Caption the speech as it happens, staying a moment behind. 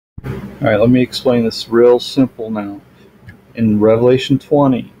All right, let me explain this real simple now. In Revelation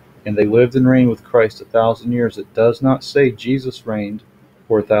 20, and they lived and reigned with Christ 1,000 years. It does not say Jesus reigned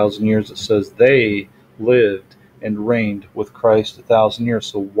for 1,000 years. It says they lived and reigned with Christ 1,000 years.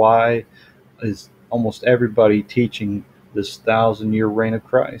 So why is almost everybody teaching this 1,000-year reign of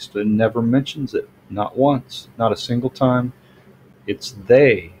Christ? It never mentions it, not once, not a single time. It's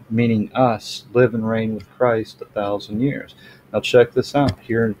they, meaning us, live and reign with Christ 1,000 years. Now check this out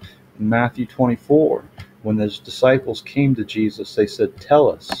here in Matthew 24. When those disciples came to Jesus, they said,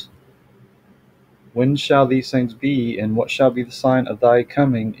 "Tell us, when shall these things be, and what shall be the sign of thy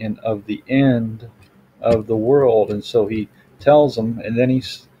coming and of the end of the world?" And so he tells them, and then he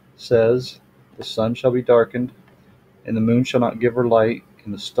says, "The sun shall be darkened, and the moon shall not give her light,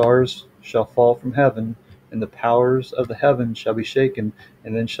 and the stars shall fall from heaven, and the powers of the heaven shall be shaken.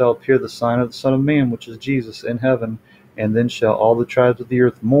 And then shall appear the sign of the Son of Man, which is Jesus, in heaven. And then shall all the tribes of the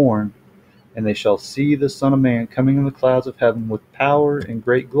earth mourn, and they shall see the Son of Man coming in the clouds of heaven with power and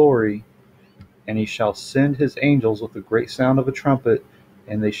great glory. And he shall send his angels with a great sound of a trumpet,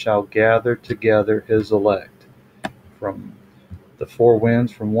 and they shall gather together his elect from the four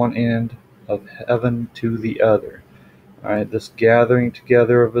winds, from one end of heaven to the other." All right, this gathering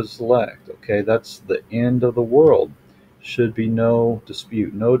together of his elect, okay, that's the end of the world. Should be no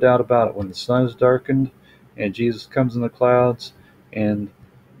dispute, no doubt about it. When the sun is darkened and Jesus comes in the clouds and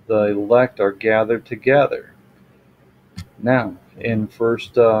the elect are gathered together. Now, in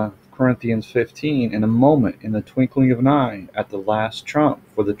 1 Corinthians 15, in a moment, in the twinkling of an eye, at the last trump,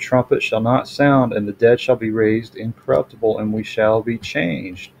 for the trumpet shall not sound, and the dead shall be raised incorruptible, and we shall be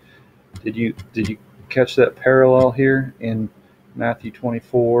changed. Did you catch that parallel here in Matthew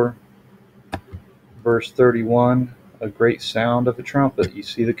 24, verse 31? A great sound of a trumpet. You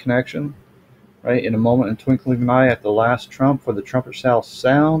see the connection? Right? In a moment, in twinkling of an eye, at the last trump, for the trumpet shall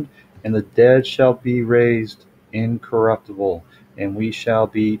sound, and the dead shall be raised incorruptible, and we shall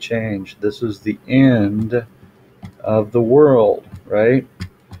be changed. This is the end of the world, right?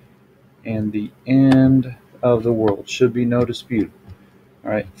 And the end of the world. Should be no dispute. All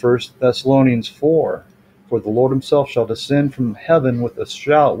right, 1 Thessalonians 4. For the Lord himself shall descend from heaven with a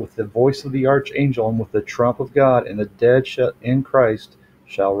shout, with the voice of the archangel, and with the trump of God, and the dead in Christ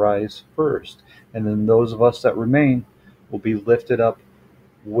shall rise first. And then those of us that remain will be lifted up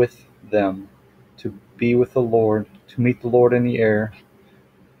with them to be with the Lord, to meet the Lord in the air.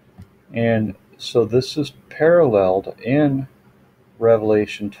 And so this is paralleled in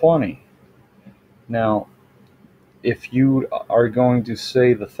Revelation 20. Now, if you are going to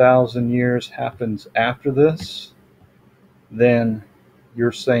say the 1,000 years happens after this, then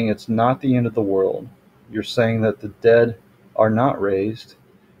you're saying it's not the end of the world. You're saying that the dead are not raised.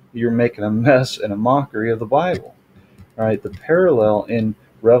 You're making a mess and a mockery of the Bible. All right, the parallel in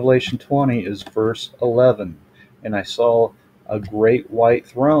Revelation 20 is verse 11. And I saw a great white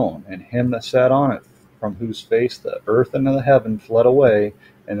throne, and him that sat on it, from whose face the earth and the heaven fled away,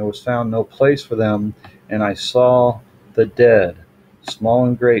 and there was found no place for them. And I saw the dead, small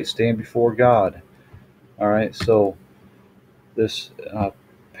and great, stand before God. All right, so this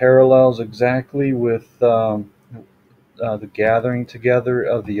parallels exactly with the gathering together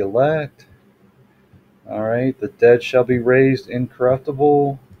of the elect. All right, the dead shall be raised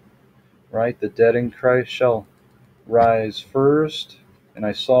incorruptible. Right, the dead in Christ shall rise first. And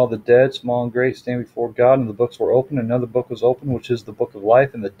I saw the dead, small and great, stand before God, and the books were opened. Another book was opened, which is the book of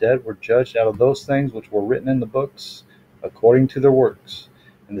life, and the dead were judged out of those things which were written in the books, according to their works.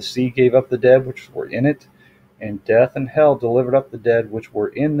 And the sea gave up the dead which were in it, and death and hell delivered up the dead which were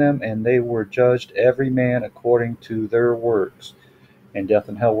in them, and they were judged every man according to their works. And death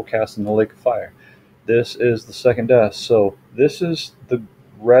and hell were cast in the lake of fire. This is the second death. So this is the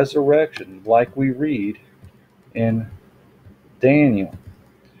resurrection, like we read in Daniel.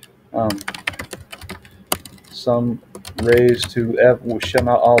 Some raised to we shall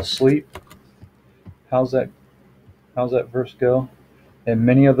not all sleep. How's that verse go? And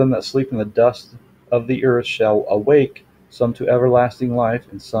many of them that sleep in the dust of the earth shall awake, some to everlasting life,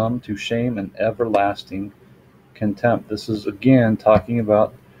 and some to shame and everlasting contempt. This is again talking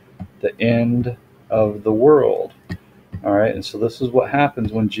about the end of the world. All right, and so this is what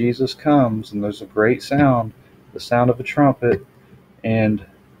happens when Jesus comes, and there's a great sound, the sound of a trumpet, and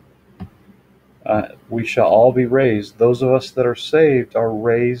we shall all be raised. Those of us that are saved are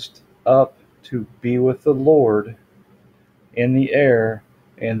raised up to be with the Lord in the air,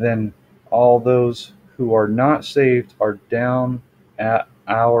 and then all those who are not saved are down at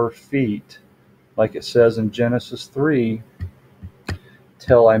our feet, like it says in Genesis 3,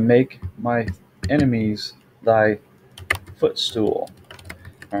 till I make my enemies thy footstool.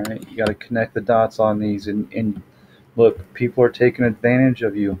 All right, you got to connect the dots on these. And look, people are taking advantage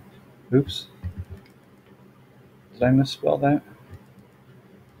of you. Oops. Did I misspell that?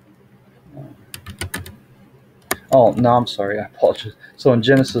 Oh, no, I'm sorry. I apologize. So in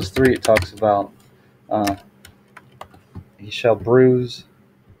Genesis 3, it talks about uh, you shall bruise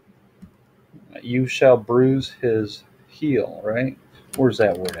his heel, right? Where's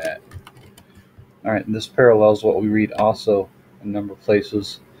that word at? All right, and this parallels what we read also in a number of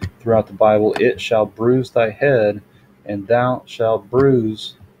places throughout the Bible. It shall bruise thy head, and thou shalt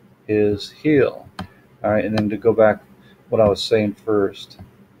bruise his heel. All right, and then to go back what I was saying first,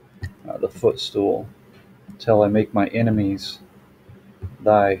 the footstool, till I make my enemies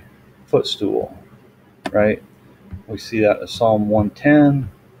thy footstool, right? We see that in Psalm 110.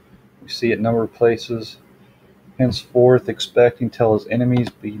 We see it in a number of places. Henceforth, expecting till his enemies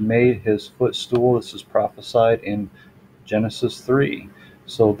be made his footstool. This is prophesied in Genesis 3.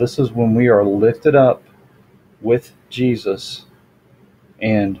 So this is when we are lifted up with Jesus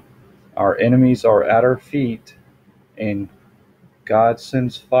and our enemies are at our feet, and God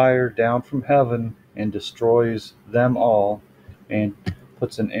sends fire down from heaven and destroys them all and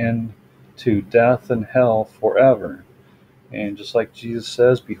puts an end to death and hell forever. And just like Jesus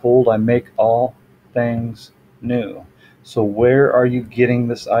says, behold, I make all things new. So where are you getting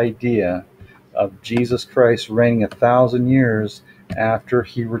this idea of Jesus Christ reigning 1,000 years after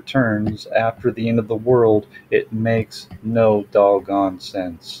he returns, after the end of the world? It makes no doggone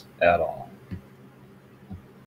sense at all.